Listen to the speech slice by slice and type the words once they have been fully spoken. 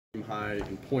high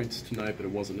in points tonight, but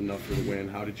it wasn't enough for the win.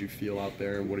 How did you feel out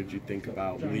there, and what did you think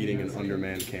about leading an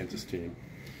undermanned Kansas team?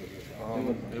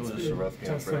 It was just a rough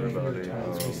game for everybody.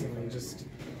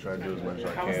 Tried to do as much as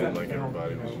I can, like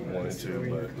everybody wanted to,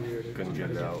 but couldn't get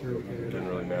it out. It didn't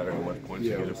really matter how much points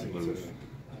you get if you lose.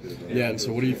 Yeah, and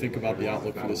so what do you think about the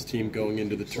outlook for this team going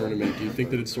into the tournament? Do you think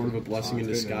that it's sort of a blessing in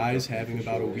disguise, having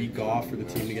about a week off for the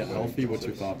team to get healthy? What's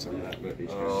your thoughts on that? We're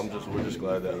just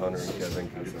glad that Hunter and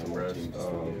Kevin can get some rest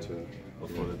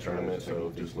before the tournament,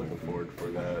 so just looking forward for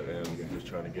that and just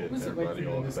trying to get everybody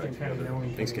all back together.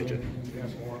 Thanks, KJ.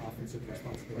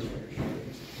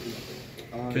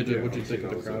 KJ, what did you think of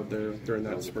the crowd there during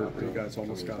that spurt where you guys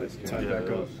almost got it tied back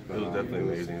up? It was definitely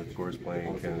amazing. Of course, playing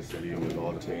in Kansas City with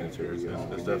all the fans here, it's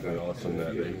definitely awesome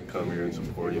that they come here and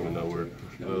support, even though we're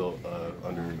a little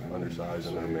undersized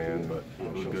and undermanned, but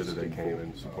it was good that they came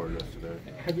and supported us today.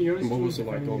 And what was it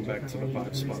like going back to the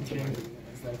 5 spot tonight?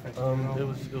 It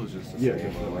was just the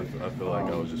same. I feel like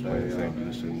I was just playing the same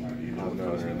position, even with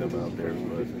Hunter and them out there,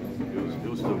 but it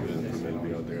was still good for me to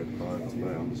be out there at the 5.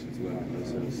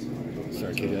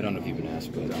 Sorry, KJ, I don't know if you've been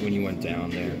asked, but when you went down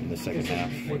there in the second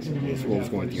half, what was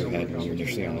going through your head when you were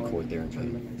initially on the court there?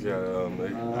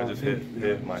 Yeah, I just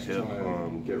hit my hip,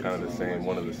 kind of the same,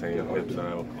 one of the same hips that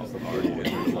I already hit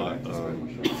a lot.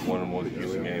 One of them was a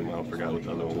Houston game, I forgot what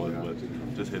the other one was,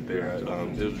 but just hit there. It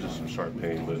was just some sharp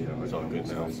pain, but it's all good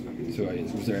now. So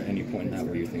was there any point in that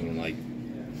where you're thinking, like,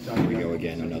 here we go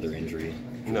again, another injury?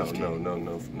 No, of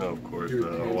course.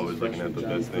 I'm always looking at the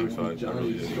best thing, so I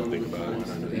really didn't even think about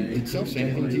it. Did Self say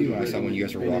anything to you? I saw when you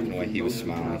guys were walking away, he was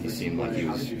smiling. He seemed like he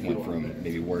went from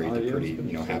maybe worried to pretty,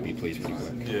 happy, pleased pretty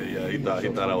quick. Yeah. He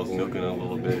thought I was milking it a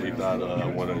little bit. He thought I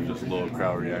wanted just a little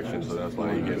crowd reaction, so that's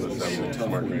why he gave us that little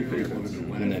smirk right there.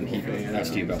 And then he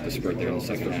asked you about the spurt there in the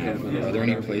second half. Are there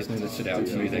any plays there that stood out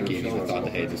to you that gave you the thought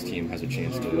that, hey, this team has a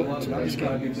chance to win this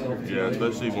game? Yeah,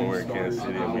 especially when we're in Kansas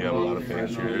City and we have a lot of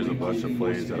fans here. There's a bunch of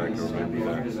plays that I can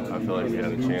remember that I feel like we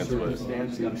had a chance, but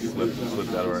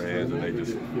slipped out of our hands, and they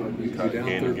just kind of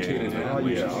gained the game.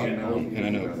 And I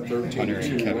know Hunter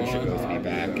and Kevin should both be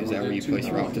back. Is that where you place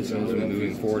your optimism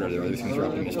moving forward? Are there other things you're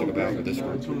optimistic about with this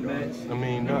group? I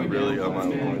mean, not really.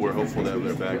 We're hopeful that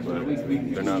they're back, but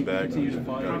they're not back. We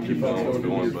gotta keep going what we're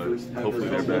doing, but hopefully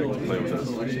they're back to play with us.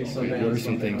 What are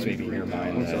some things maybe in your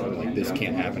mind that, like, this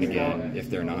can't happen again if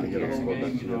they're not here,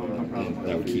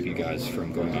 that would keep you guys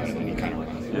from going on any kind of run?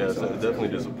 Yeah, it's definitely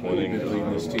disappointing.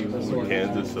 We're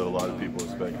Kansas, so a lot of people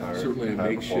expect higher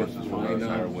performances from us,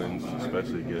 higher wins,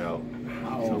 especially get out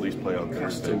to at least play on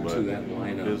Thursday. But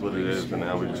it is what it is. But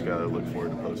now we just got to look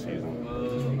forward to postseason.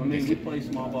 We played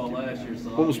small ball last year.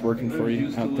 What was working for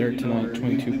you out there tonight?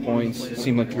 22 points. It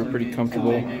seemed like you were pretty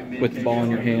comfortable with the ball in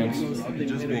your hands.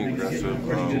 Just being aggressive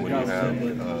when you have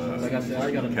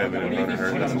Kevin and Hunter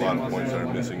hurt. That's a lot of points that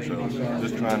are missing. So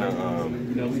just trying to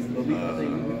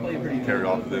carry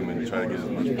off of them and try to get as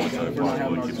much points out as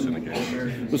possible to keep us in the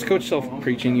game. Was Coach Self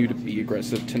preaching you to be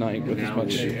aggressive tonight with as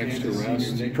much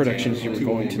production as you were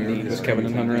going to need with Kevin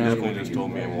and Hunter He out? definitely just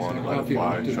told me and wanted to let it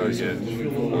fly, try to get as many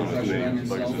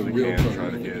buckets as we can, try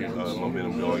to get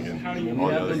momentum going, and all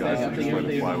the other guys are just let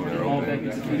it fly when they're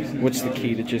open. What's the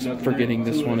key to just forgetting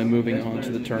this one and moving on to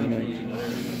the tournament?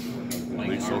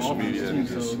 Leave social media and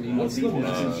just look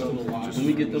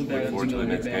forward to the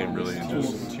next game, really, and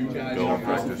just go and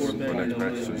practice for next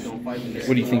practices.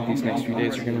 What do you think these next few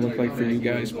days are going to look like for you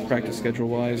guys, practice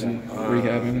schedule-wise and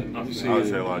rehabbing? I would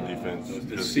say a lot of defense,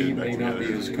 just getting back together,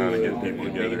 just kind of getting people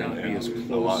together,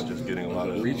 and a lot, just getting a lot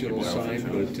of people out.